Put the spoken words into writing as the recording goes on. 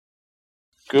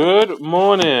Good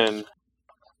morning.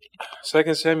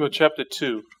 2 Samuel chapter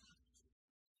 2.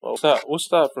 We'll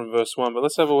start from verse 1, but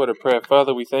let's have a word of prayer.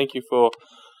 Father, we thank you for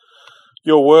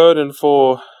your word and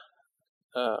for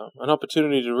an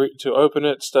opportunity to open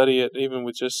it, study it, even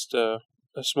with just a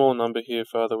small number here,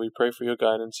 Father. We pray for your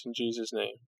guidance in Jesus'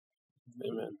 name.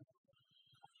 Amen.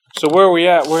 So where are we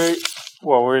at?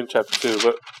 We're in chapter 2,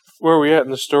 but where are we at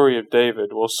in the story of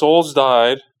David? Well, Saul's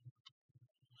died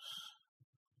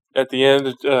at the end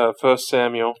of 1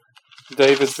 Samuel.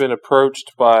 David's been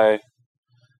approached by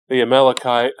the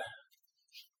Amalekite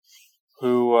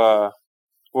who,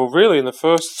 really in the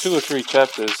first 2 or 3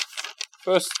 chapters,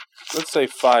 let's say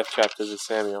 5 chapters of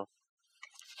Samuel,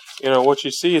 what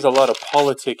you see is a lot of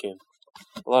politicking,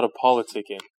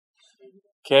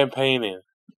 campaigning,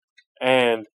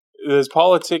 and there's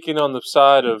politicking on the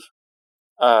side of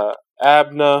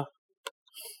Abner,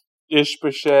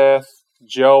 Ishbosheth,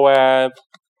 Joab,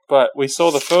 but we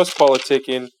saw the first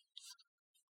politicking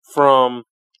from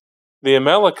the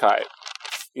Amalekite.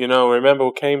 Remember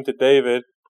who came to David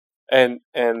and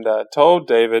told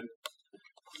David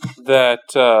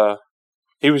that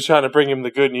he was trying to bring him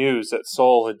the good news that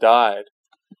Saul had died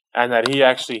and that he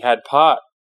actually had part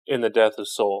in the death of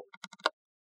Saul.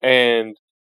 And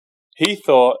he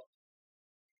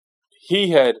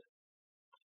had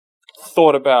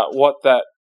thought about what that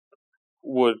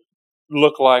would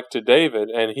look like to David,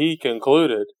 and he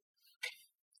concluded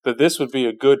that this would be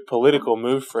a good political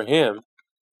move for him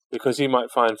because he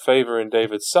might find favor in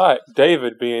David's sight.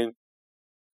 David being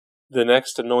the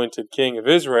next anointed king of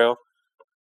Israel,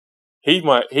 he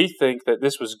think that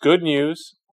this was good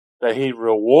news, that he'd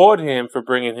reward him for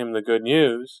bringing him the good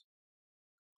news,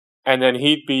 and then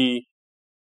he'd be,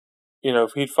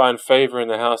 he'd find favor in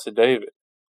the house of David.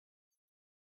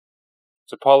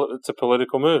 It's a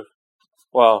political move.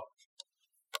 Well,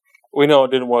 we know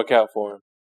it didn't work out for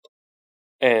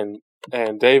him.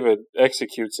 And David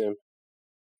executes him.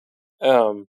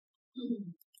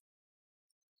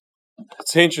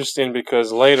 It's interesting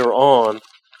because later on,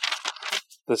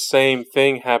 the same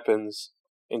thing happens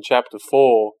in chapter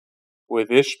 4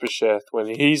 with Ishbosheth when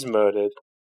he's murdered.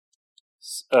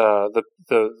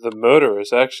 The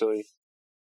murderers actually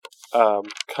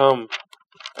come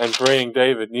and bring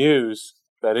David news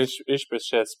that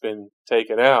Ishbosheth's been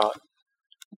taken out.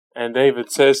 And David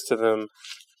says to them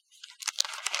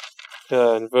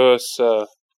in verse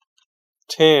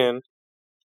 10,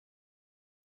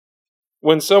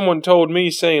 "When someone told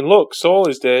me, saying, 'Look, Saul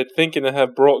is dead,' thinking to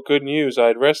have brought good news, I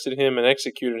had arrested him and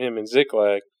executed him in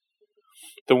Ziklag,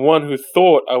 the one who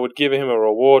thought I would give him a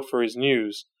reward for his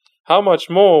news. How much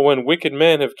more when wicked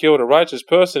men have killed a righteous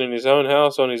person in his own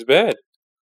house on his bed?"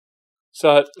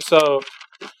 So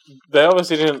they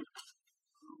obviously didn't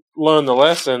learn the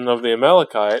lesson of the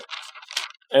Amalekite,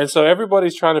 and so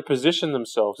everybody's trying to position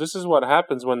themselves. This is what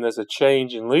happens when there's a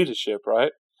change in leadership,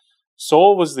 right?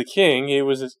 Saul was the king; he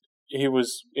was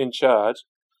in charge,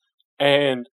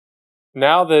 and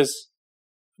now the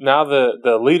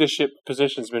leadership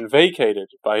position's been vacated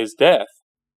by his death.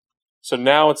 So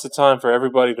now it's the time for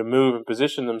everybody to move and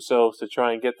position themselves to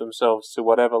try and get themselves to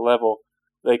whatever level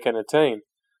they can attain.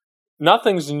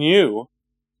 Nothing's new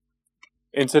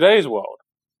in today's world,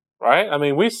 right? I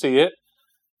mean, we see it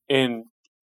in,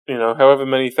 however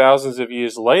many thousands of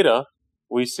years later,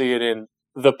 we see it in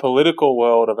the political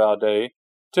world of our day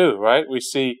too, right? We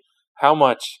see how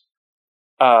much,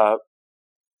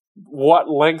 what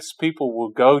lengths people will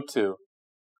go to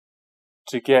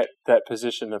get that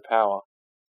position of power.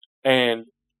 And,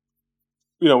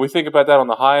 we think about that on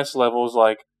the highest levels,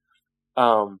 like,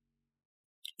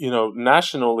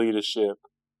 national leadership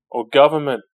or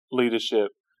government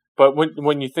leadership. But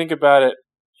when you think about it,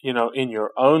 in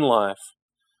your own life,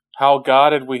 how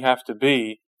guarded we have to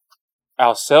be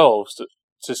ourselves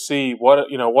to see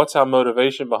what's our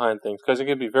motivation behind things. Because it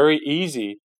can be very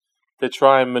easy to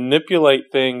try and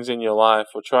manipulate things in your life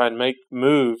or try and make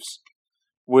moves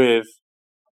with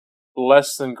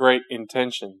less than great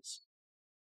intentions.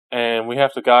 And we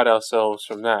have to guard ourselves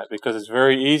from that because it's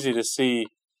very easy to see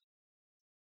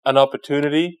an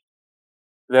opportunity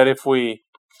that if we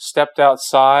stepped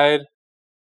outside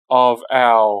of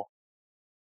our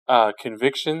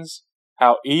convictions,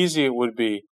 how easy it would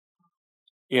be.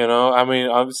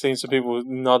 I've seen some people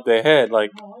nod their head,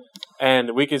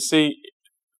 and we can see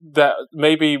that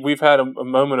maybe we've had a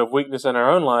moment of weakness in our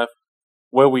own life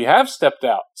where we have stepped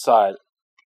outside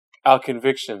our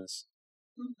convictions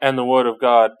and the Word of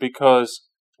God because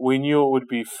we knew it would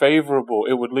be favorable.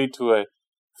 It would lead to a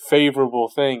favorable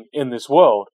thing in this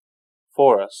world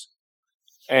for us.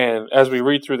 And as we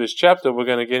read through this chapter, we're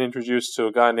going to get introduced to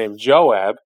a guy named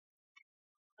Joab,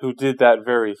 who did that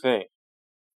very thing.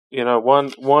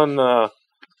 One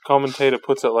commentator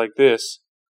puts it like this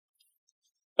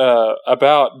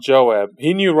about Joab.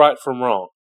 He knew right from wrong.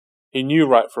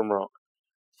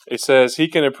 It says he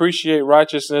can appreciate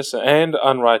righteousness and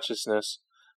unrighteousness,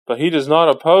 but he does not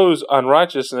oppose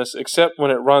unrighteousness except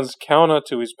when it runs counter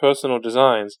to his personal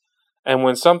designs, and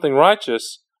when something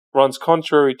righteous runs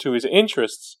contrary to his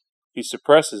interests, he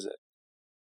suppresses it.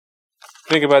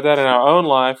 Think about that in our own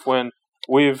life when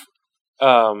we've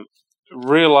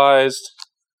realized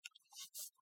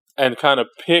and kind of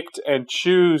picked and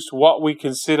choose what we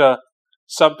consider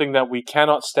something that we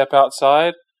cannot step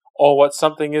outside, or what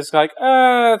something is like,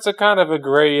 it's a kind of a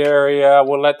gray area,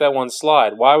 we'll let that one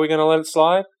slide. Why are we going to let it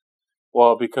slide?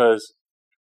 Well, because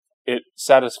it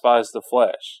satisfies the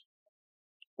flesh.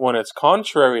 When it's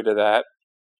contrary to that,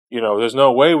 there's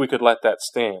no way we could let that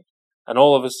stand. And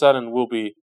all of a sudden we'll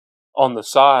be on the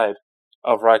side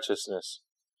of righteousness.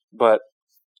 But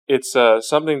it's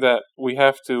something that we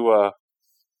have to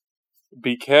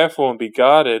be careful and be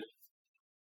guarded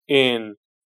in,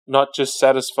 not just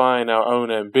satisfying our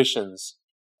own ambitions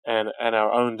and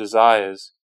our own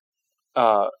desires,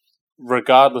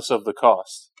 regardless of the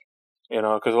cost.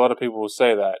 Because a lot of people will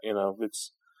say that,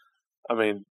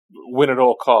 win at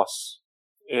all costs.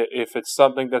 If it's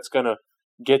something that's going to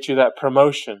get you that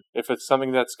promotion, if it's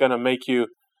something that's going to make you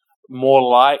more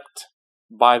liked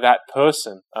by that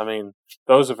person,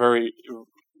 those are very,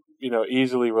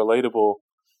 easily relatable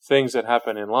things that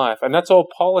happen in life. And that's all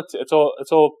it's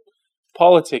all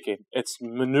politicking. It's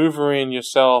maneuvering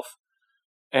yourself,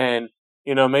 and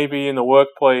maybe in the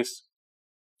workplace,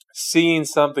 seeing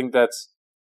something that's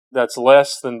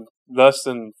less than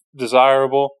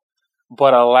desirable,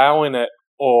 but allowing it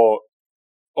or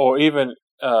even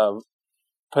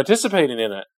participating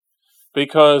in it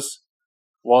because,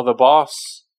 the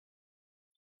boss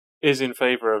is in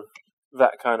favor of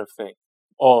that kind of thing,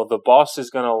 or the boss is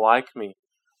going to like me,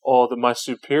 or my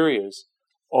superiors,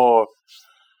 or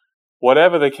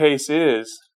whatever the case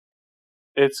is,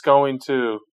 it's going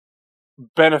to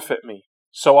benefit me.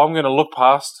 So I'm going to look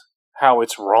past how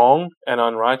it's wrong and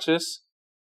unrighteous,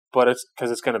 but it's because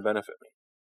it's going to benefit me.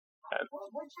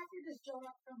 What chapter does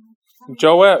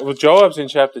Joab come? Joab's in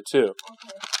chapter 2. Okay.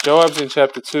 Joab's in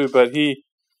chapter 2, but he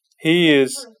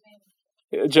is,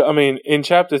 in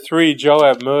chapter 3,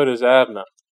 Joab murders Abner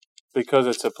because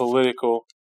it's a political,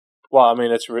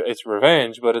 it's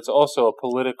revenge, but it's also a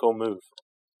political move.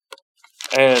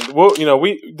 And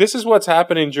this is what's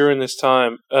happening during this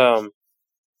time.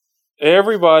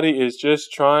 Everybody is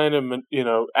just trying to,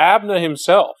 Abner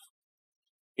himself,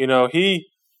 he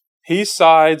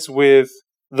sides with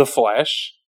the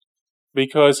flesh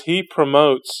because he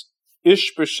promotes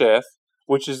Ishbosheth,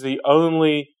 which is the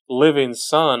only living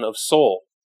son of Saul.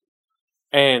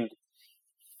 And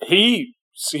he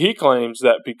claims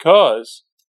that because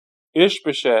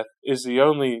Ishbosheth is the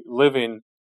only living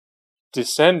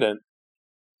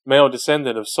male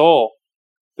descendant of Saul,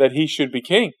 that he should be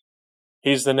king.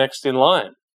 He's the next in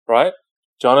line, right?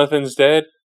 Jonathan's dead.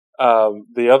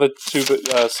 The other two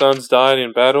sons died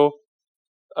in battle.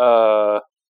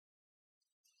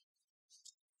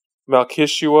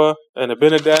 Malchishua and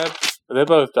Abinadab, they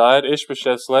both died.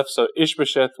 Ishbosheth's left, so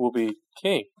Ishbosheth will be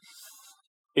king.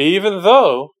 Even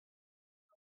though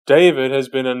David has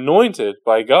been anointed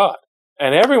by God,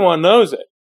 and everyone knows it.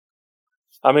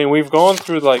 We've gone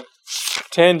through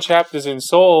 10 chapters in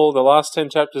Saul, the last 10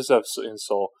 chapters of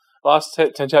Saul's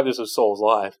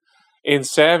life in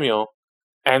Samuel,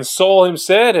 and Saul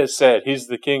himself has said he's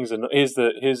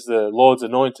the Lord's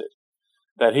anointed,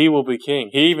 that he will be king.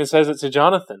 He even says it to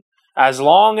Jonathan. As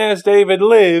long as David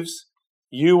lives,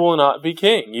 you will not be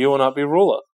king. You will not be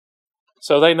ruler.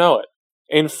 So they know it.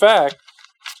 In fact,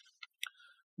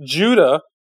 Judah,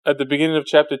 at the beginning of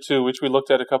chapter 2, which we looked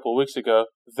at a couple of weeks ago,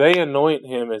 they anoint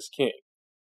him as king.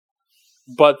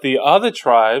 But the other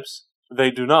tribes, they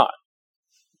do not.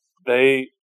 They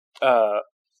not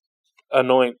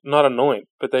anoint,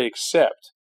 but they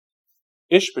accept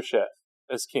Ishbosheth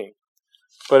as king.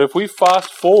 But if we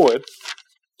fast forward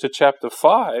to chapter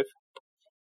 5,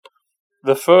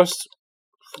 the first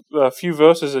few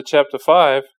verses of chapter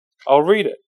 5, I'll read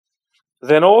it.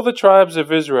 Then all the tribes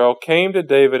of Israel came to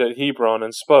David at Hebron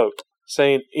and spoke,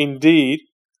 saying, Indeed,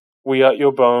 we are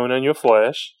your bone and your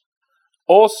flesh.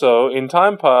 Also, in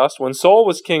time past, when Saul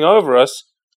was king over us,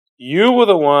 you were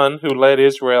the one who led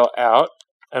Israel out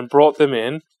and brought them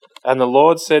in, and the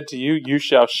Lord said to you, You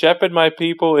shall shepherd my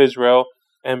people Israel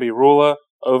and be ruler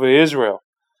over Israel.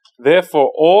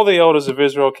 Therefore all the elders of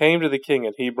Israel came to the king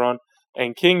at Hebron,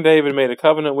 and King David made a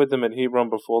covenant with them at Hebron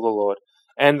before the Lord.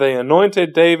 And they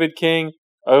anointed David king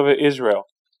over Israel.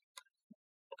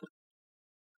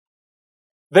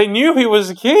 They knew he was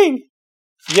a king.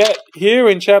 Yet here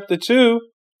in chapter 2,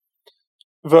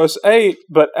 verse 8,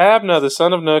 but Abner, the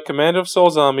son of Ner, commander of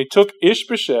Saul's army, took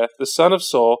Ishbosheth, the son of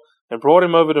Saul, and brought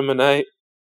him over to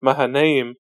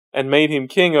Mahanaim, and made him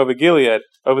king over Gilead,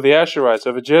 over the Asherites,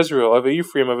 over Jezreel, over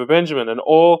Ephraim, over Benjamin, and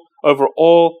over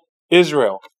all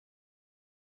Israel.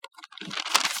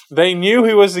 They knew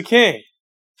he was the king,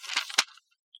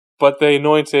 but they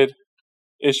anointed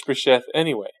Ishbosheth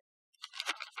anyway.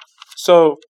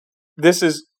 So this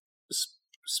is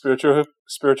spiritual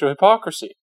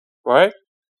hypocrisy, right?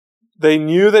 They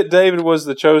knew that David was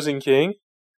the chosen king,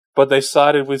 but they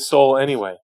sided with Saul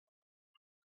anyway.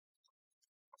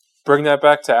 Bring that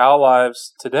back to our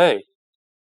lives today.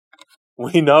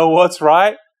 We know what's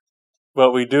right,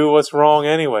 but we do what's wrong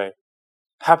anyway.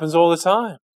 Happens all the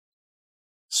time.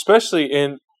 Especially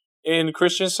in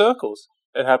Christian circles.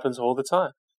 It happens all the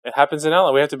time. It happens in our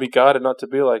life. We have to be guided not to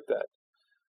be like that.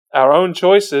 Our own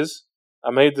choices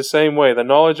are made the same way. The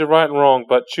knowledge of right and wrong,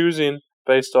 but choosing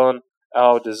based on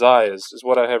our desires is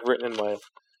what I have written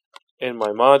in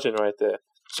my margin right there.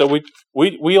 So we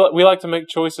like to make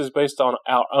choices based on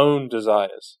our own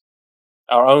desires.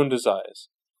 Our own desires.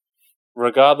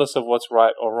 Regardless of what's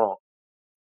right or wrong.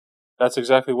 That's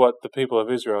exactly what the people of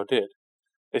Israel did.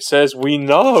 It says, we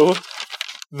know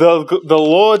the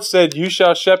Lord said, you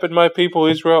shall shepherd my people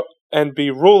Israel and be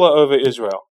ruler over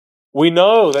Israel. We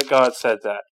know that God said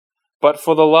that. But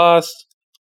for the last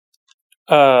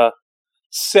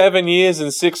 7 years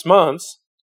and 6 months,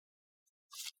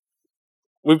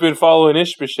 we've been following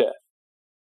Ishbosheth.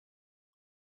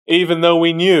 Even though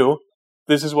we knew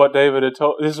this is what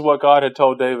God had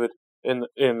told David when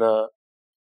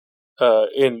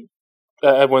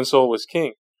Saul was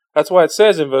king. That's why it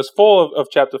says in verse 4 of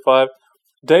chapter 5,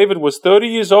 David was 30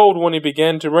 years old when he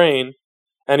began to reign,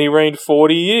 and he reigned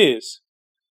 40 years.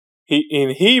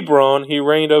 In Hebron, he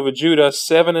reigned over Judah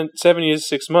 7 years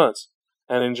 6 months,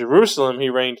 and in Jerusalem, he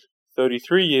reigned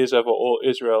 33 years over all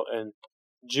Israel and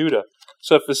Judah.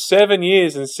 So for 7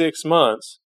 years and 6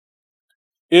 months,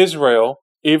 Israel,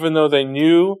 even though they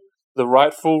knew the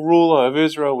rightful ruler of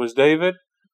Israel was David,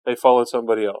 they followed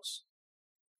somebody else.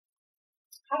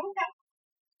 How did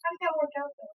that work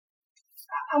out, though?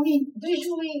 I mean,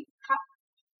 visually,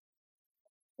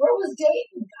 where was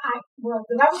David?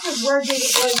 The Bible says where David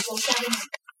was for 7 months.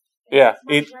 Yeah,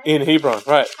 in Hebron,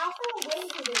 right. How far away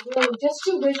is it really? Just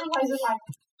to visualize it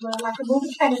like a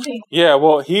movie kind of thing. Yeah,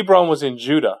 well, Hebron was in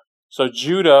Judah. So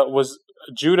Judah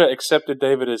accepted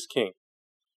David as king.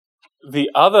 The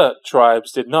other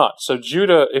tribes did not. So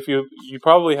Judah, if you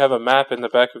probably have a map in the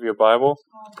back of your Bible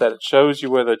that shows you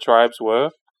where the tribes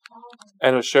were,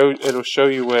 and it'll show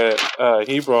you where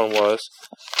Hebron was.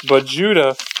 But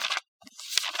Judah,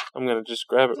 I'm going to just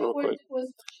grab it real quick.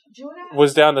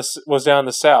 Was down the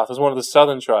south. It was one of the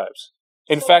southern tribes.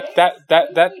 In fact, that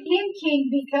made him king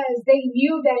because they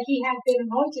knew that he had been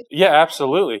anointed. Yeah,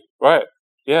 absolutely, right.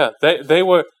 Yeah, they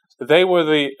were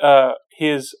the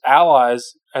his allies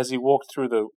as he walked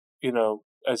through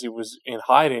as he was in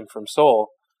hiding from Saul.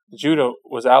 Judah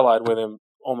was allied with him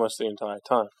almost the entire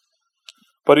time.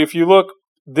 But if you look,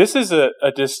 this is a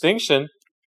distinction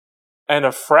and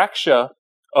a fracture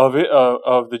of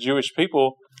the Jewish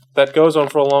people that goes on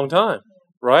for a long time,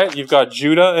 right? You've got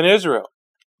Judah and Israel.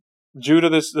 Judah,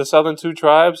 the southern 2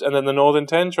 tribes, and then the northern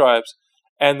 10 tribes.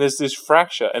 And there's this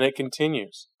fracture, and it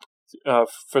continues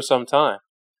for some time.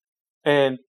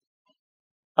 And,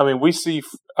 I mean, we see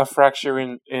a fracture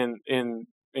in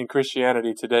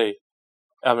Christianity today.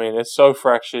 I mean, it's so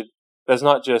fractured. There's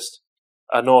not just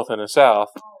a north and a south.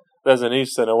 There's an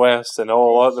east and a west and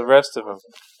all the rest of them.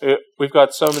 We've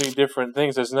got so many different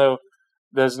things. There's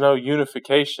no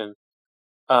unification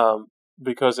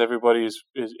because everybody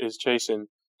is chasing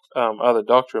other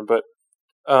doctrine. But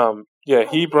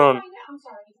Hebron.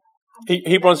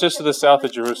 Hebron's just to the south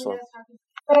of Jerusalem.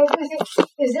 But I was going to say,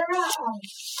 is there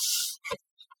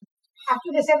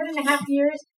after the 7.5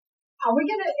 years, are we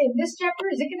going to, in this chapter,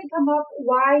 is it going to come up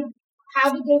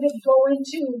how did David go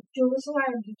into Jerusalem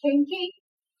and became king?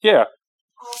 Yeah.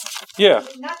 Yeah.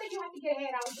 Not that you have to get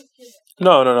ahead, I was just curious.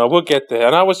 No, we'll get there.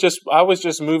 And I was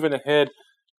just moving ahead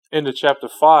into chapter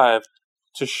 5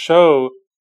 to show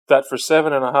that for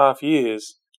 7.5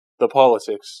 years, the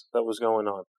politics that was going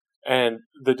on and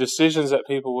the decisions that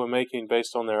people were making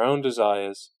based on their own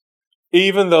desires,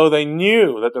 even though they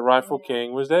knew that the rightful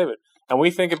king was David. And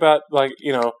we think about,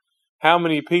 how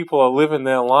many people are living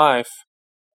their life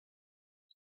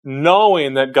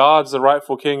knowing that God's the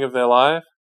rightful king of their life,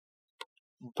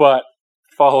 but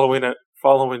following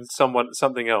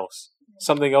something else.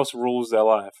 Something else rules their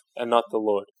life, and not the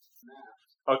Lord.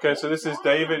 Okay, so this is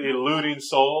David eluding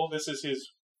Saul. This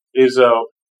is is so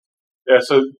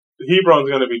Hebron's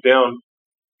going to be down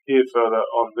here further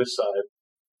on this side.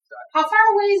 How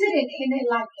far away is it in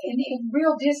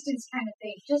real distance kind of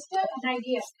thing? Just an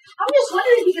idea. I'm just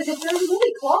wondering because if they're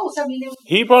really close, I mean...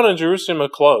 Hebron and Jerusalem are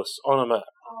close on a map.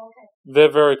 Oh, okay.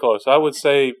 They're very close. I would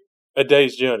say a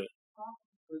day's journey.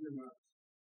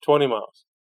 20 miles.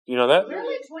 You know that?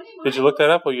 Really? 20 miles? Did you look that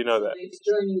up or you know that? A day's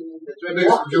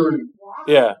journey. Wow.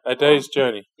 Yeah, a day's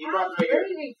journey. Hebron's right here.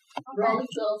 Really? Rome Okay.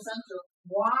 is so central.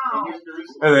 Wow. And here's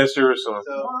Jerusalem. And there's Jerusalem.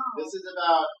 So Wow. this is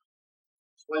about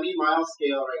 20-mile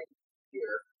scale right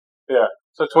here. Yeah.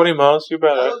 So 20 miles, you That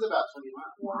better. was about 20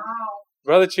 miles. Wow.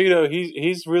 Brother Cheeto,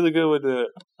 he's really good with the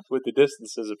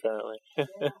distances apparently.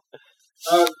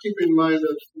 Keep in mind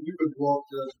that you could walk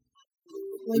that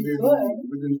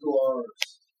within 2 hours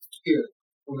here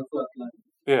on a flat line.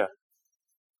 Yeah.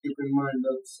 Keep in mind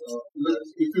that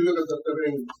if you look at the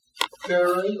terrain,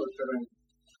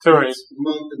 Terrain. it's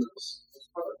mountainous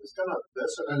It's kind of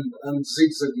desert. and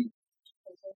zigzaggy.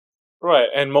 Right,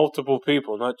 and multiple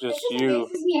people, not just It just you.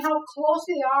 amazes me how close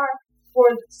they are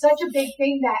for such a big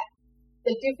thing that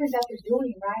the difference that they're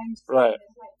doing, right? Right.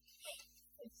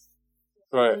 It's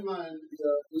Right. Keep in mind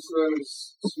that Israel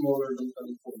is smaller than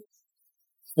California.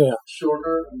 Yeah.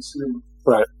 Shorter and slimmer.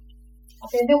 Right.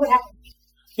 okay, and then what happened?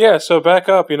 Yeah, so back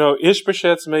up,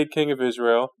 Ishbosheth's made king of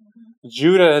Israel.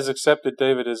 Judah has accepted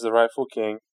David as the rightful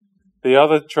king. The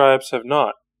other tribes have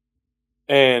not.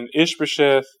 And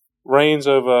Ishbosheth reigns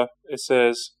over, it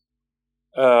says,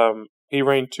 he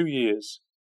reigned 2 years.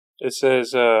 It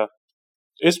says,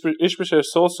 Ishbosheth,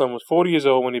 Saul's son, was 40 years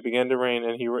old when he began to reign,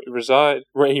 and he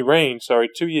reigned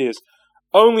 2 years.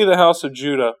 Only the house of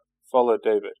Judah followed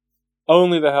David.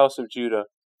 Only the house of Judah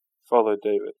followed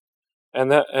David.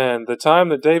 And the time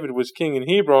that David was king in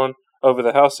Hebron over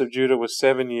the house of Judah was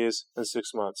 7 years and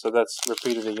 6 months. So that's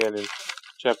repeated again in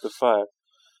chapter 5.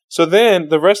 So then,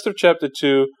 the rest of chapter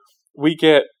 2, we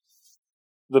get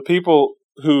the people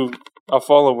who are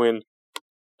following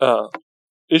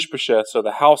Ishbosheth, so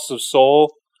the house of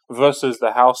Saul versus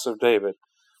the house of David.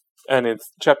 And in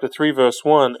chapter 3, verse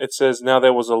 1, it says, "Now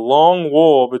there was a long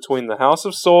war between the house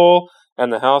of Saul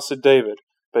and the house of David.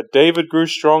 But David grew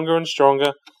stronger and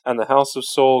stronger, and the house of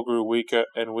Saul grew weaker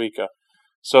and weaker."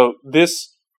 So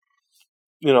this,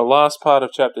 last part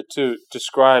of chapter 2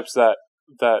 describes that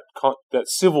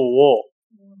civil war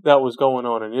that was going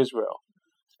on in Israel.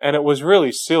 And it was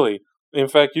really silly. In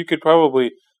fact, you could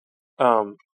probably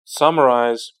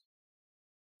summarize,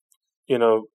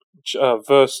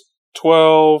 verse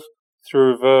 12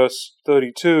 through verse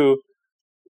 32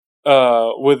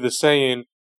 with the saying,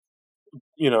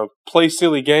 play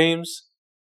silly games,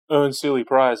 earn silly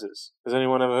prizes. Has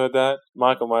anyone ever heard that?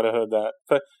 Michael might have heard that.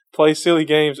 Play silly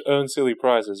games, earn silly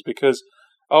prizes. Because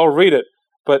I'll read it,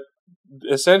 but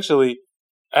essentially,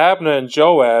 Abner and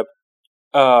Joab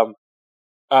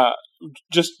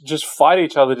just fight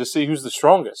each other to see who's the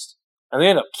strongest, and they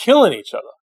end up killing each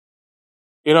other.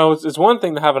 It's one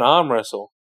thing to have an arm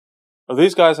wrestle. Well,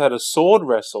 these guys had a sword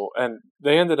wrestle, and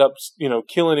they ended up,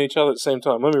 killing each other at the same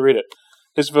time. Let me read it.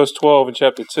 This is verse 12 in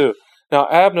chapter 2. "Now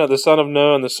Abner, the son of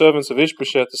Ner, and the servants of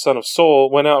Ishbosheth, the son of Saul,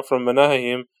 went out from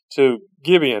Mahanaim to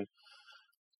Gibeon.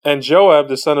 And Joab,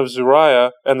 the son of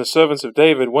Zeruiah, and the servants of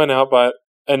David went out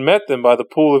and met them by the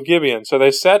pool of Gibeon. So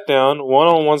they sat down, one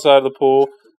on one side of the pool,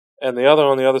 and the other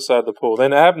on the other side of the pool.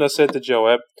 Then Abner said to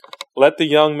Joab, 'Let the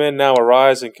young men now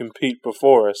arise and compete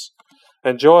before us.'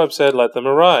 And Joab said, 'Let them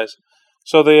arise.'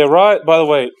 So they arise. By the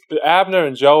way, Abner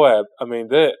and Joab,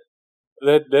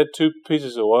 they're two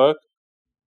pieces of work.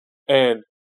 And,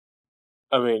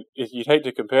 you'd hate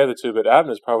to compare the two, but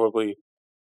Abner's probably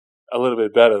a little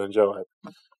bit better than Joab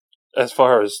as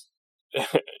far as,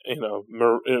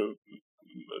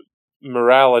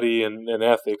 morality and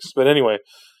ethics. But anyway,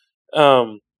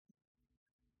 so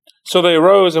they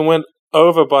arose and went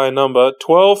over by number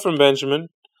 12 from Benjamin,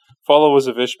 followers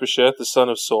of Ishbosheth, the son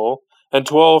of Saul, and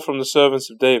 12 from the servants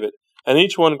of David. And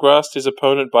each one grasped his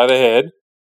opponent by the head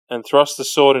and thrust the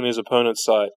sword in his opponent's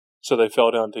side. So they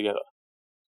fell down together.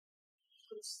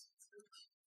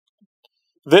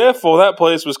 Therefore that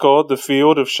place was called the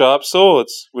Field of Sharp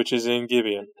Swords, which is in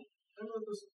Gibeon.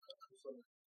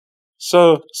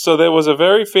 So there was a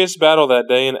very fierce battle that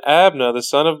day, and Abner, the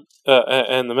son of,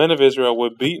 and the men of Israel were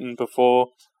beaten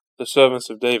before the servants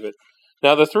of David.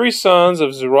 Now the 3 sons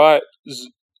of Zeruiah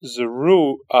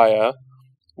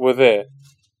were there,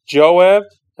 Joab,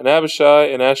 and Abishai,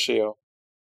 and Asahel.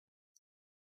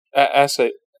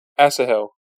 And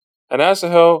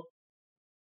Asahel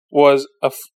was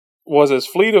as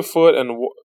fleet of foot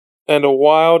and a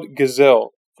wild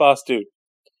gazelle, fast dude.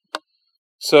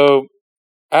 So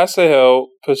Asahel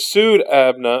pursued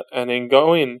Abner, and in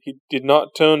going he did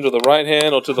not turn to the right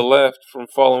hand or to the left from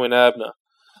following Abner.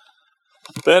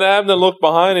 Then Abner looked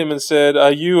behind him and said,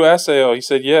 "Are you Asahel?" He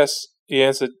said, "Yes." He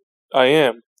answered, "I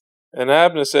am." And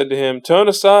Abner said to him, "Turn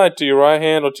aside to your right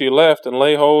hand or to your left, and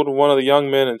lay hold of one of the young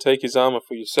men and take his armor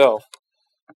for yourself."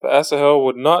 But Asahel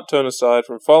would not turn aside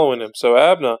from following him. So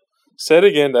Abner said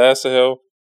again to Asahel,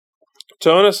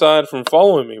 "Turn aside from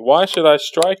following me. Why should I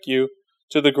strike you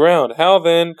to the ground? How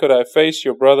then could I face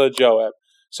your brother Joab?"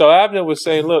 So Abner was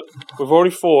saying, "Look, we've already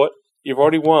fought. You've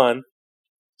already won.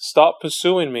 Stop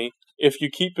pursuing me. If you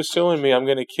keep pursuing me, I'm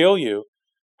going to kill you.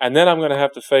 And then I'm going to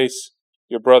have to face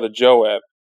your brother Joab."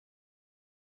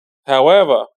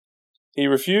 However, he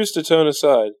refused to turn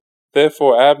aside.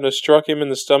 Therefore Abner struck him in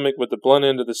the stomach with the blunt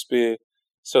end of the spear,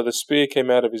 so the spear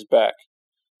came out of his back,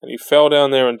 and he fell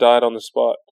down there and died on the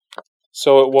spot.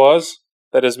 So it was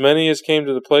that as many as came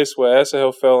to the place where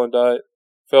Asahel fell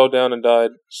down and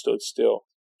died, stood still.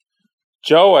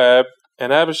 Joab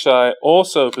and Abishai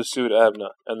also pursued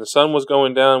Abner, and the sun was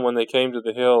going down when they came to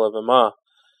the hill of Ammah,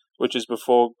 which is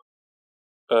before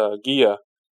Giah,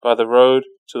 by the road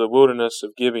to the wilderness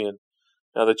of Gibeon.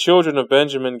 Now the children of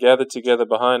Benjamin gathered together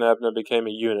behind Abner, became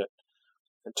a unit,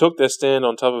 and took their stand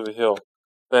on top of a hill.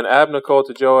 Then Abner called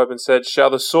to Joab and said, "Shall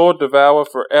the sword devour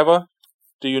forever?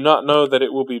 Do you not know that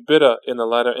it will be bitter in the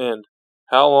latter end?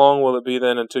 How long will it be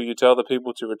then until you tell the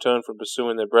people to return from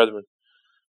pursuing their brethren?"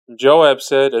 And Joab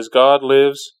said, "As God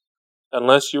lives,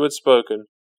 unless you had spoken,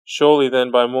 surely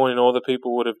then by morning all the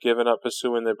people would have given up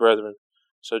pursuing their brethren."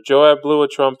 So Joab blew a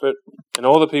trumpet, and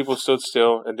all the people stood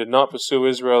still, and did not pursue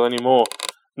Israel any more,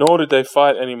 nor did they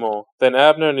fight any more. Then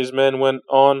Abner and his men went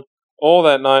on all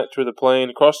that night through the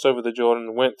plain, crossed over the Jordan,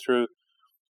 and went through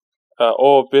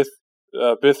all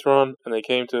Bithron, and they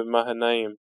came to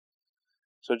Mahanaim.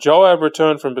 So Joab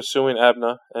returned from pursuing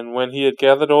Abner, and when he had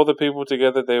gathered all the people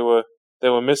together, they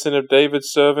were missing of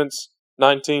David's servants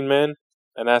 19 men,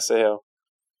 and Asahel.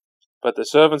 But the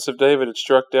servants of David had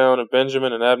struck down of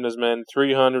Benjamin and Abner's men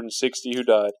 360 who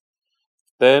died.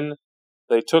 Then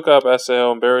they took up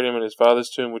Asahel and buried him in his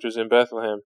father's tomb, which was in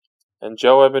Bethlehem. And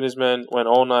Joab and his men went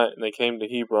all night, and they came to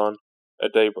Hebron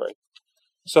at daybreak.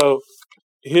 So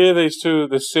here this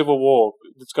civil war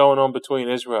that's going on between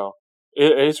Israel.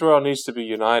 Israel needs to be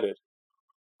united,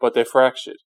 but they're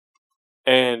fractured.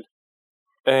 And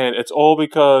it's all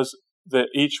because that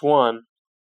each one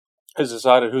has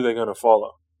decided who they're going to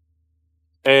follow.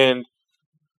 And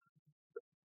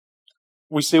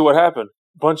we see what happened.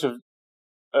 Bunch of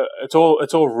it's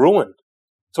all ruined.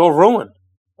 It's all ruined.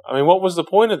 I mean, what was the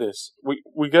point of this?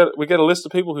 We get a list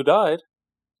of people who died.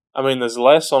 I mean, there's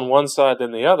less on one side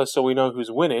than the other, so we know who's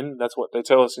winning. That's what they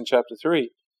tell us in chapter 3.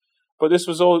 But this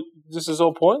is all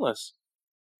pointless.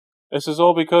 This is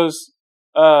all because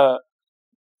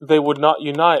they would not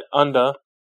unite under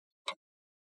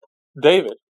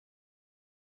David.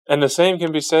 And the same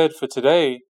can be said for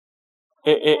today,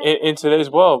 in today's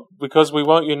world, because we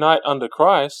won't unite under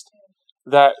Christ,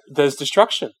 that there's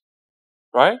destruction,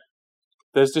 right?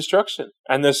 There's destruction.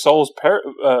 And there's souls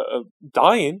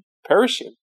dying,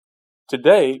 perishing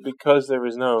today because there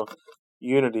is no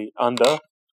unity under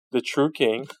the true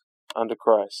King, under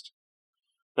Christ.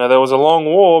 Now there was a long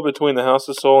war between the house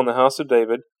of Saul and the house of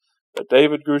David, but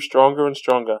David grew stronger and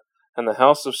stronger, and the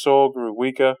house of Saul grew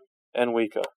weaker and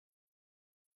weaker.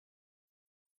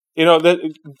 You know,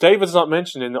 David's not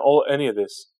mentioned in any of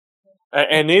this,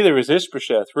 and neither is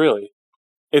Ishbosheth. Really,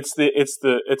 it's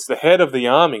the head of the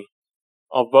army,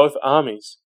 of both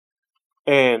armies,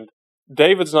 and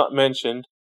David's not mentioned.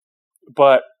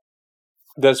 But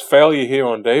there's failure here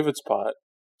on David's part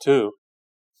too,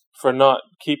 for not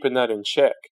keeping that in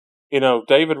check. You know,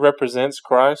 David represents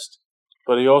Christ,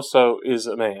 but he also is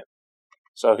a man,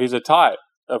 so he's a type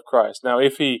of Christ. Now,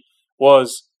 if he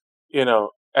was,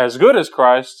 as good as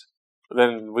Christ,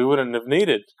 then we wouldn't have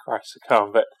needed Christ to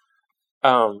come. But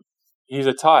he's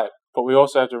a type. But we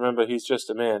also have to remember he's just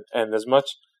a man. And as much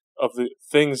of the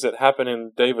things that happen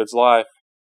in David's life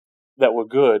that were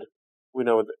good, we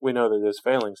know that there's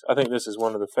failings. I think this is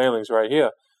one of the failings right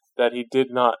here, that he did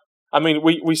not. I mean,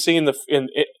 we see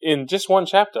in just one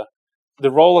chapter the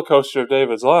roller coaster of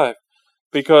David's life,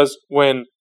 because when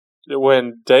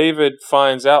David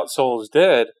finds out Saul's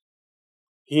dead,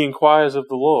 he inquires of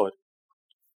the Lord,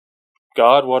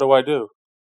 "God, what do I do?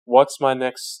 What's my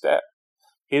next step?"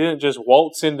 He didn't just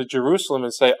waltz into Jerusalem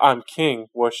and say, "I'm king,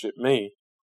 worship me."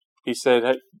 He said,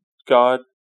 "Hey, God,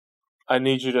 I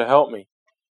need you to help me."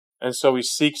 And so he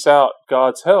seeks out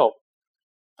God's help.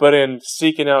 But in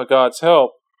seeking out God's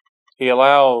help, he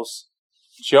allows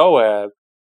Joab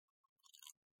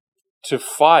to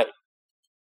fight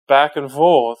back and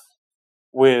forth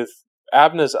with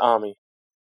Abner's army,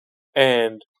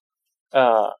 and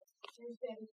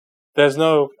there's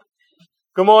no.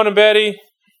 Good morning, Betty.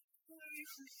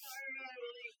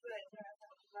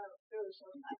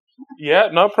 Yeah,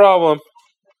 no problem.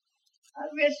 I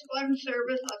missed one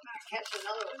service. I'm not catch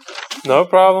another one. No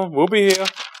problem. We'll be here.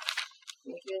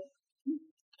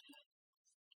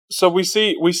 So we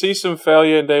see some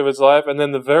failure in David's life, and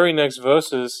then the very next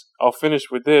verses, I'll finish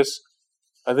with this.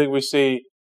 I think we see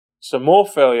some more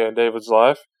failure in David's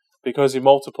life because he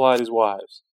multiplied his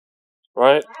wives.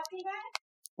 Right?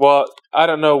 Well, I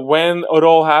don't know when it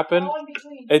all happened.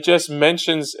 It just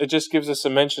gives us a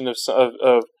mention of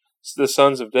the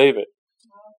sons of David.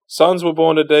 Sons were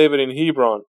born to David in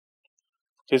Hebron.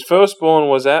 His firstborn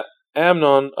was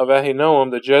Amnon of Ahinoam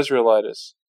the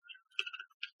Jezreelitess.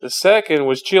 The second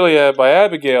was Chileab by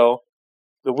Abigail,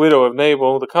 the widow of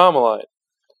Nabal the Carmelite.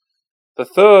 The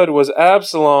third was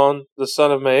Absalom, the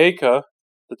son of Maacah,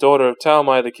 the daughter of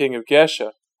Talmai, the king of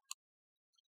Geshur.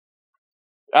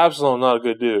 Absalom, not a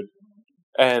good dude.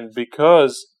 And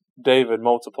because David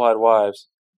multiplied wives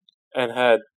and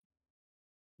had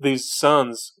these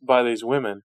sons by these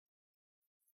women,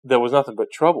 there was nothing but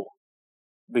trouble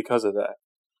because of that.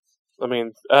 I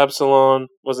mean, Absalom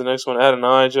was the next one.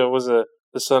 Adonijah was the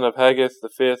son of Haggith, the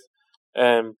fifth.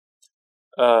 And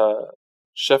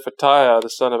Shephatiah, the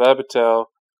son of Abital.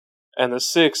 And the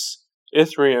sixth,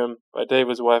 Ithream, by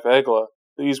David's wife Eglah.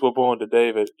 These were born to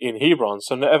David in Hebron.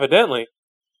 So evidently,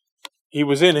 he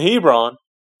was in Hebron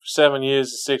for 7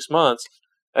 years and 6 months,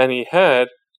 and he had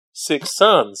 6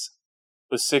 sons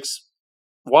with 6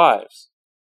 wives.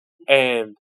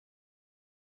 And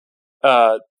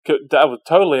that was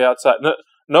totally outside.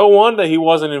 No wonder he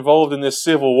wasn't involved in this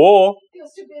civil war. He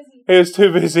was too busy. He was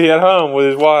too busy at home with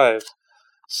his wives.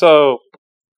 So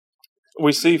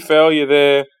we see failure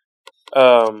there.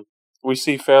 We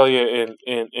see failure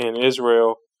in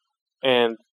Israel,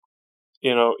 and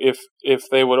if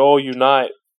they would all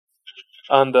unite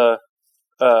under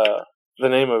the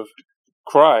name of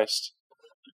Christ,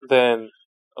 then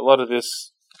a lot of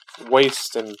this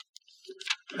waste and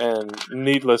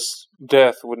needless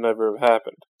death would never have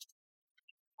happened.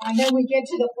 And then we get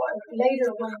to the point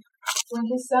later when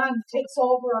his son takes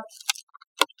over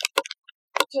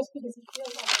just because he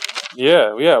feels like it.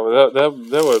 Yeah. Well,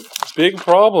 there were big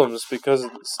problems because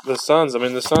of the sons. I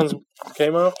mean, the sons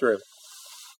came after him.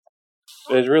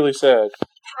 It's really sad.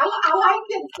 I like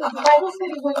that the Bible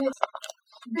said when it's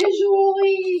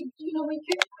visually,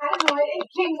 it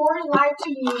came more alive to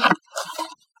me.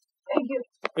 Thank you.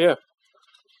 Yeah.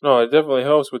 No, it definitely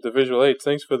helps with the visual aids.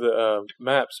 Thanks for the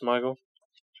maps, Michael.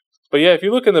 But yeah, if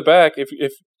you look in the back,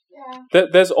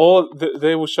 there's all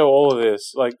they will show all of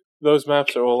this. Like those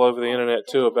maps are all over the internet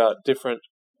too about different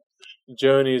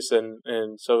journeys,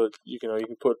 and so you can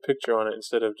put a picture on it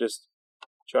instead of just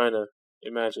trying to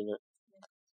imagine it.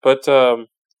 But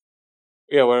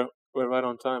yeah, we're right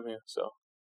on time here, so.